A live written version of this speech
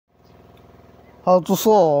How to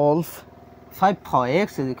solve 5 power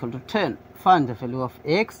x is equal to 10. Find the value of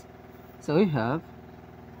x. So we have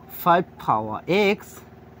 5 power x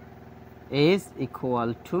is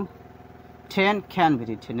equal to 10 can be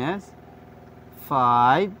written as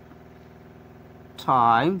 5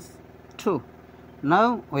 times 2.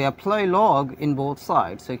 Now we apply log in both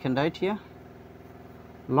sides. So you can write here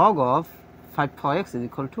log of 5 power x is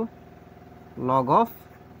equal to log of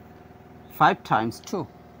 5 times 2.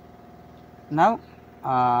 Now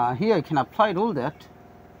here you can apply rule that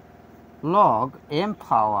log m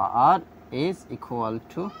power r is equal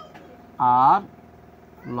to r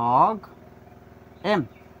log m.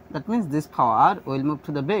 That means this power r will move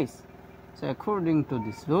to the base. So according to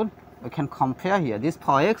this rule, we can compare here. This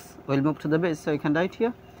power x will move to the base. So you can write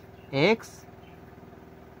here x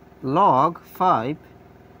log 5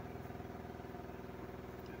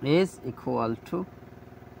 is equal to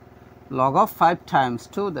log of 5 times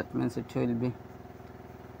 2. That means it will be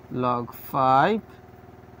log 5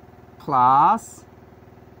 plus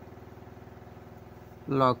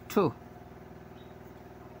log 2.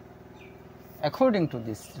 According to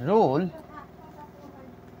this rule,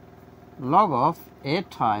 log of a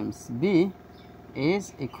times b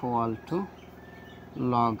is equal to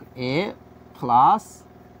log a plus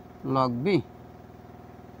log b.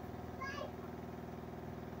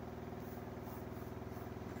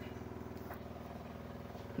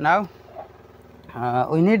 Now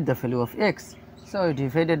we need the value of x. So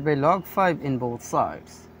divided by log 5 in both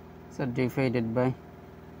sides. So divided by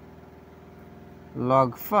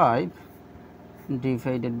log 5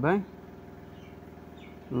 divided by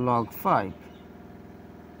log 5.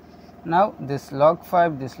 Now this log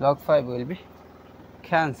 5 will be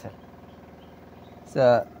cancelled.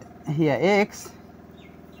 So here x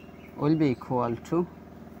will be equal to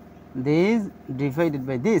this divided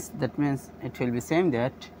by this. That means it will be same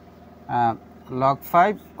that log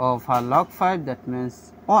 5 over log 5, that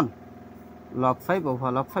means 1. Log 5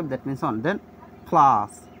 over log 5, that means 1. Then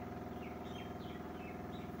plus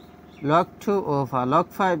log 2 over log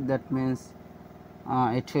 5, that means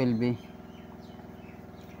it will be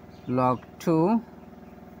log 2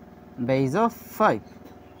 base of 5.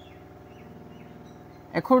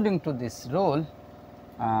 According to this rule,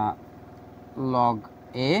 log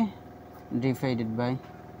a divided by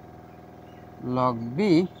log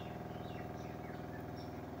b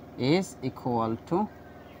is equal to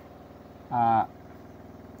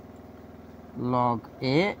log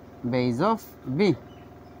a base of b.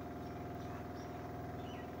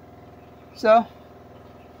 So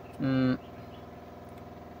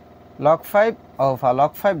log 5 over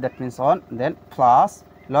log 5, that means 1, then plus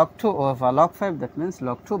log 2 over log 5, that means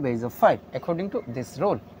log 2 base of 5 according to this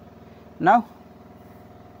rule. Now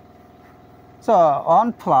so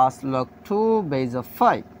 1 plus log 2 base of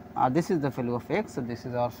 5, this is the value of x. So this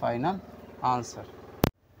is our final answer.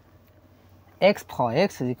 X power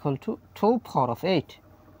x is equal to 2 power of 8.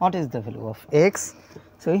 What is the value of x?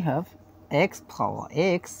 So we have x power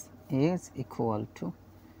x is equal to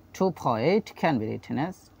 2 power 8 can be written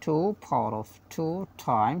as 2 power of 2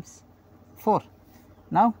 times 4.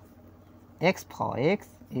 Now x power x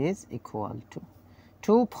is equal to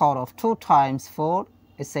 2 power of 2 times 4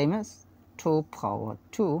 is same as 2 power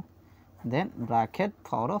 2, then bracket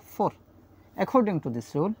power of 4. According to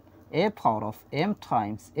this rule, a power of m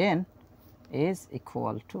times n is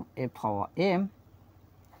equal to a power m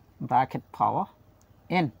bracket power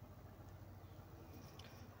n.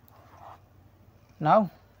 Now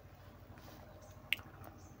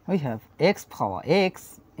we have x power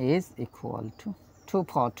x is equal to 2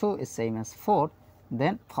 power 2 is same as 4,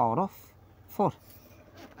 then power of 4.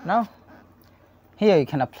 Now here you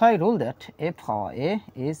can apply rule that a power a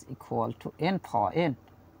is equal to n power n.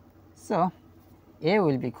 So a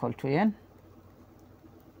will be equal to n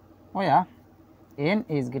where n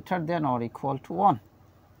is greater than or equal to 1.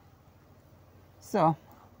 So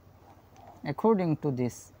according to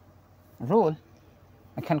this rule,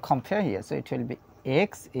 I can compare here. So it will be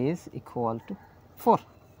x is equal to 4.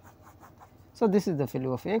 So this is the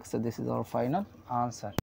value of x. So this is our final answer.